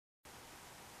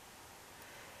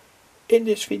in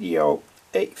this video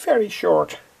a very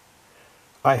short,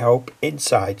 I hope,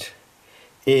 insight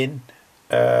in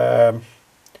the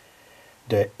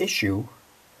issue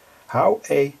how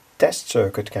a test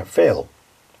circuit can fail.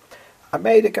 I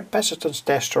made a capacitance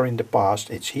tester in the past,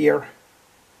 it's here.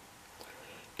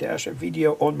 There's a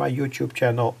video on my YouTube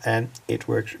channel and it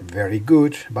works very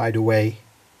good, by the way.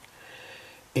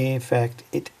 In fact,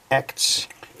 it acts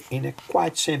in a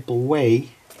quite simple way.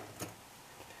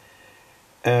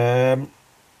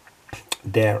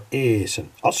 There is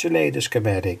an oscillator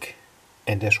schematic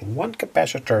and there's one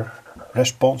capacitor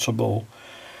responsible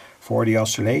for the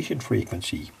oscillation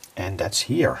frequency, and that's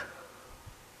here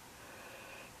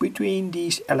between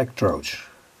these electrodes.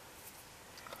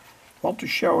 Want to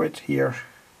show it here.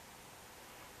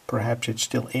 Perhaps it's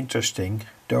still interesting,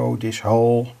 though this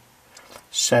whole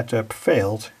setup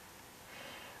failed.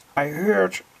 I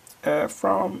heard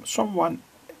from someone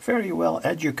very well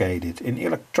educated in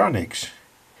electronics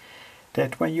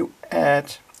that when you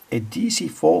add a DC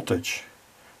voltage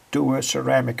to a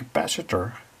ceramic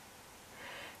capacitor,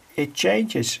 it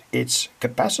changes its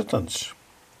capacitance.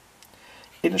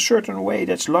 In a certain way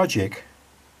that's logic,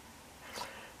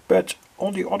 but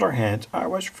on the other hand I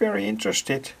was very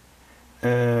interested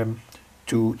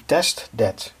to test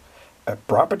that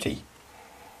property,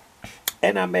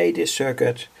 and I made this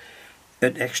circuit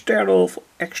an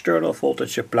external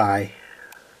voltage supply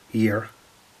here,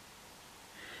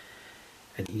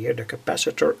 and here the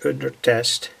capacitor under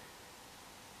test,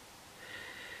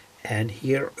 and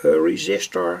here a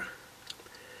resistor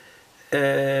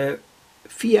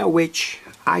via which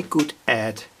I could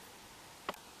add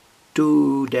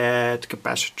to that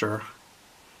capacitor,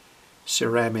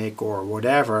 ceramic or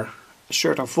whatever, a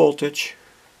certain voltage,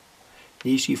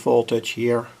 DC voltage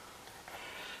here,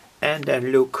 and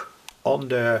then look on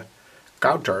the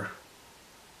counter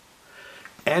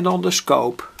and on the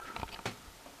scope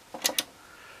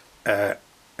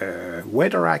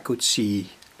whether I could see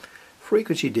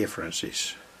frequency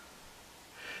differences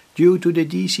due to the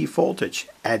DC voltage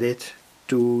added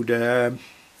to the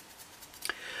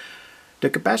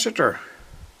capacitor.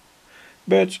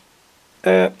 But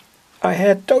I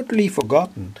had totally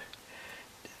forgotten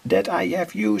that I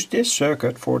have used this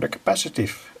circuit for the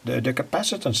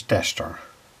capacitance tester,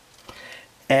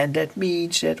 and that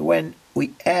means that when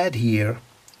we add here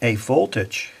a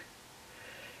voltage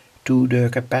to the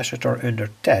capacitor under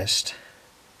test,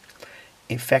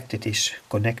 in fact it is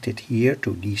connected here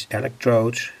to these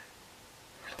electrodes.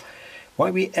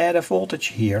 When we add a voltage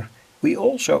here, we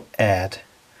also add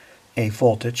a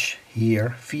voltage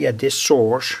here via this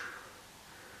source,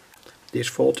 this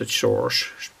voltage source.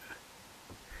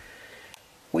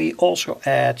 We also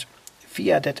add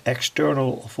via that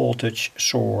external voltage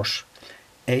source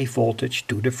a voltage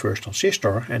to the first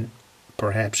transistor and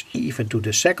perhaps even to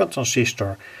the second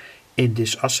transistor in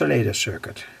this oscillator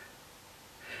circuit.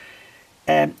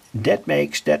 And that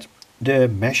makes that the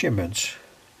measurements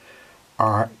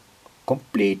are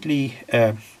completely,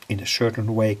 in a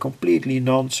certain way, completely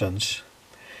nonsense,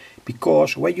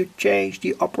 because when you change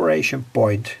the operation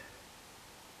point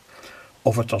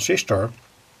of a transistor,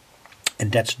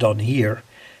 and that's done here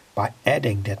by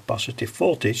adding that positive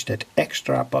voltage, that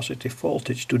extra positive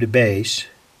voltage to the base,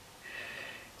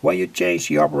 when you change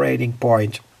the operating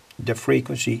point, the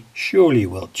frequency surely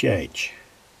will change.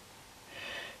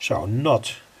 So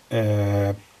not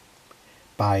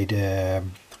by the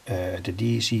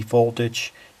DC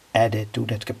voltage added to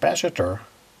that capacitor,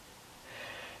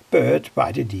 but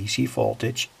by the DC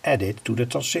voltage added to the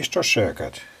transistor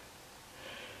circuit,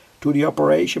 to the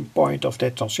operation point of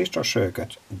that transistor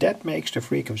circuit. That makes the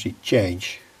frequency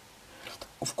change.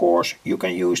 Of course, you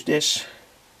can use this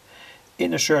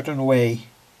in a certain way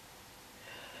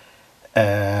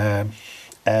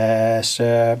as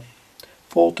a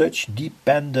voltage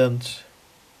dependent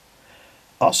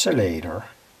oscillator,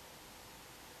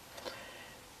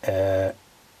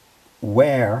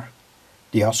 where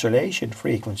the oscillation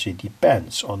frequency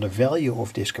depends on the value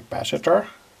of this capacitor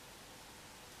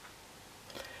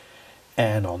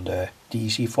and on the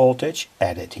DC voltage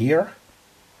added here.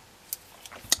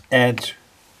 And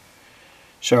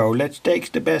so let's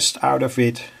take the best out of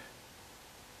it.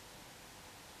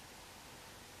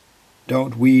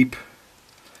 Don't weep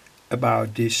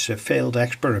about this failed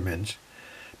experiment,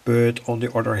 but on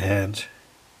the other hand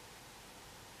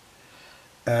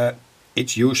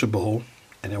it's usable,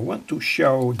 and I want to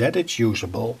show that it's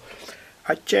usable.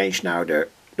 I change now the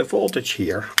voltage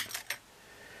here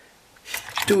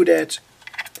to that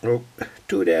 0.1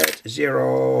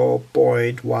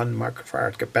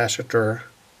 microfarad capacitor,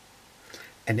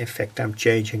 and in fact I'm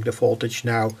changing the voltage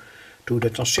now to the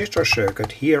transistor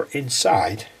circuit here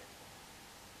inside,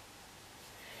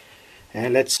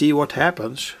 And let's see what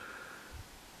happens.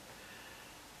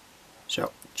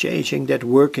 So changing that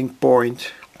working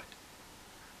point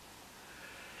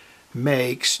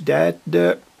makes that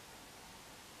the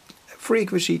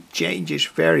frequency changes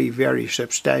very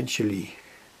substantially.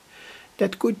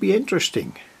 That could be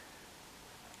interesting.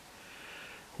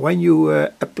 When you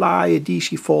apply a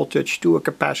DC voltage to a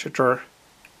capacitor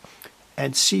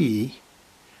and see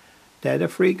that the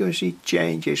frequency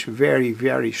changes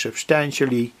very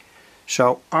substantially.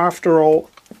 So after all,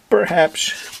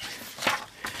 perhaps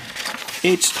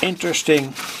it's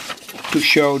interesting to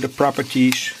show the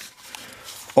properties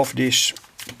of this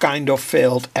kind of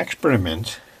failed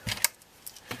experiment.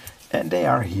 And they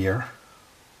are here.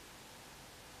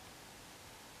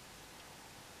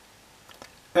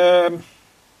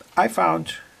 I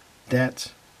found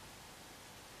that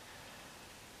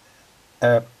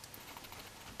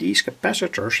these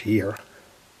capacitors here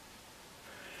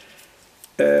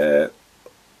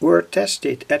were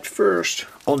tested at first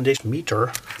on this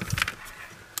meter.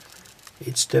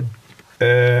 It's the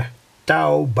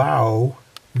Taobao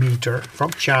meter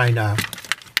from China,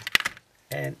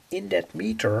 and in that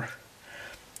meter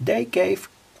they gave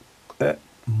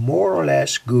more or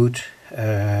less good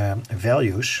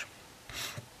values.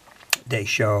 They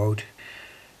showed,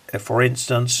 for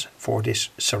instance, for this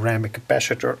ceramic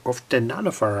capacitor of 10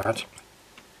 nanofarad,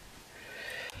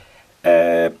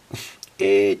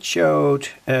 it showed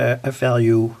a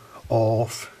value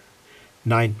of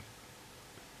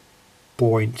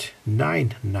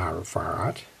 9.9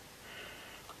 nanofarad,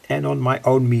 and on my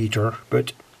own meter,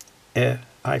 but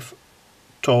I've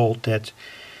told that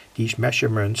these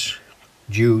measurements,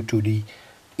 due to the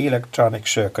electronic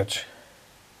circuit,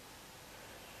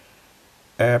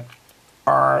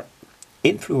 are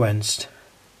influenced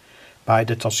by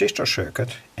the transistor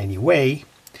circuit. Anyway,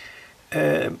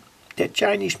 the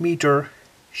Chinese meter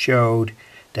showed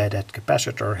that that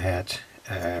capacitor had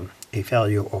a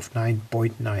value of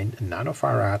 9.9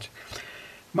 nanofarad.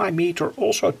 My meter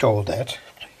also told that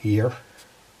here.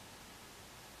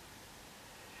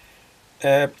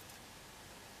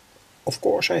 Of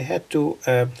course, I had to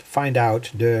find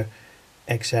out the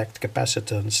exact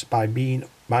capacitance by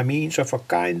means of a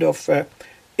kind of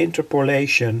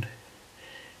interpolation,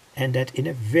 and that in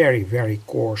a very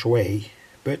coarse way.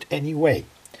 But anyway,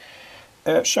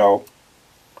 so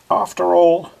after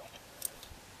all,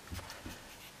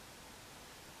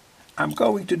 I'm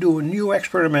going to do a new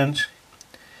experiment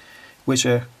with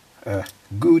a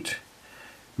good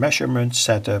measurement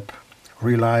setup,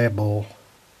 reliable,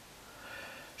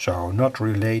 so not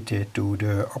related to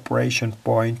the operation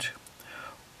point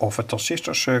of a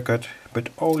transistor circuit, but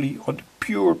only on the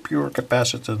pure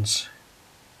capacitance.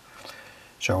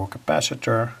 So a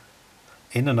capacitor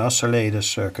in an oscillator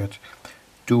circuit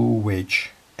to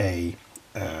which a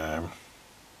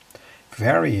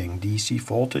varying DC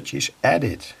voltage is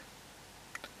added.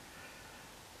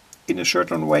 In a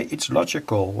certain way it's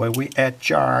logical when we add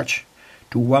charge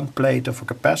to one plate of a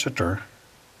capacitor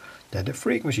that the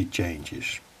frequency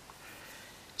changes.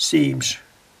 Seems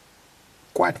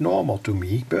quite normal to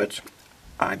me, but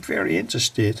I'm very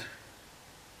interested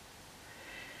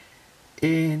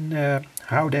in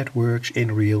how that works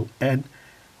in real, and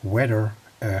whether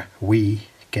we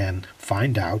can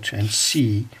find out and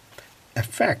see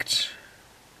effects.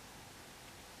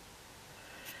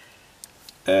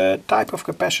 Type of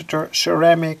capacitor: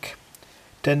 ceramic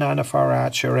 10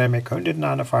 nanofarad, ceramic 100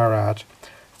 nanofarad,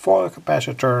 foil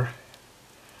capacitor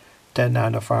 10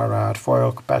 nanofarad,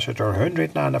 foil capacitor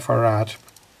 100 nanofarad.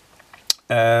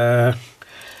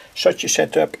 Such a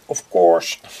setup, of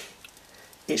course,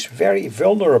 is very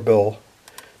vulnerable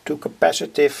to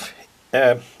capacitive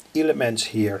elements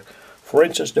here. For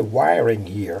instance, the wiring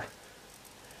here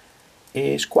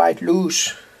is quite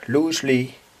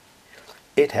loosely.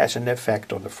 It has an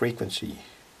effect on the frequency.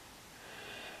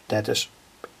 That has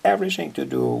everything to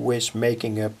do with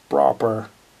making a proper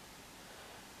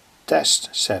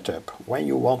test setup. When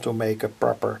you want to make a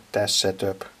proper test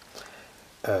setup,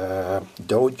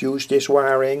 don't use this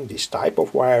wiring, this type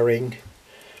of wiring,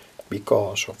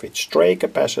 because of its stray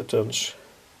capacitance,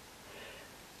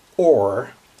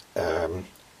 or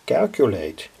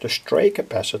calculate the stray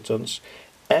capacitance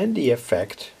and the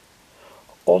effect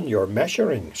on your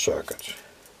measuring circuit.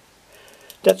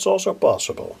 That's also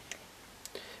possible,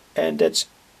 and that's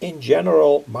in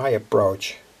general my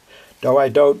approach, though I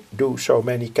don't do so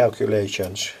many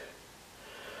calculations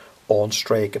on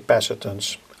stray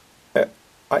capacitance.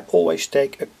 I always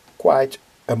take quite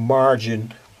a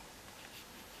margin,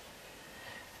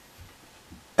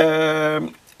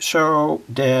 so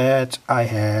that I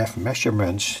have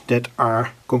measurements that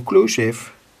are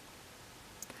conclusive,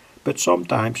 but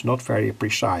sometimes not very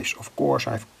precise. Of course,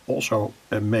 I've also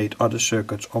made other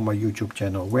circuits on my YouTube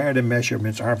channel where the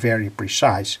measurements are very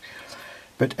precise.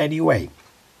 But anyway,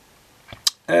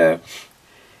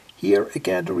 here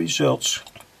again the results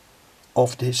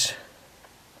of this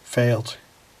failed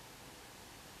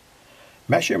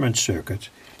measurement circuit.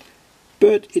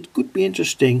 But it could be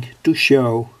interesting to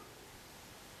show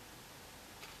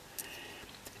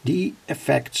the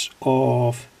effects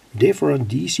of different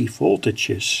DC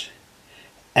voltages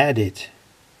added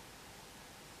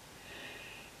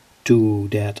to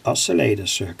that oscillator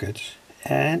circuit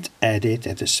and added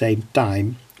at the same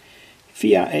time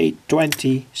via a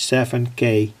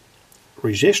 27K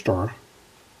resistor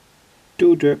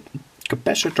to the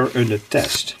capacitor under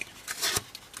test.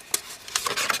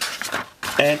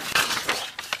 And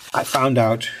I found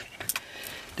out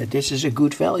that this is a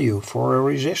good value for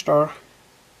a resistor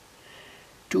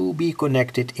to be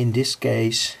connected, in this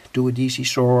case, to a DC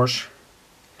source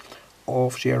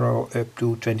of 0 up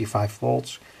to 25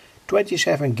 volts.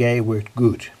 27K worked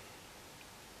good.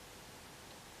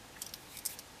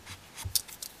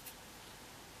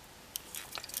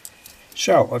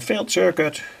 So, a failed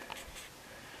circuit,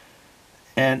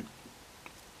 and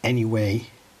anyway,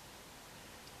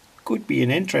 could be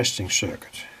an interesting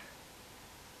circuit.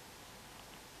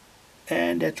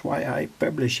 And that's why I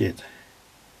publish it.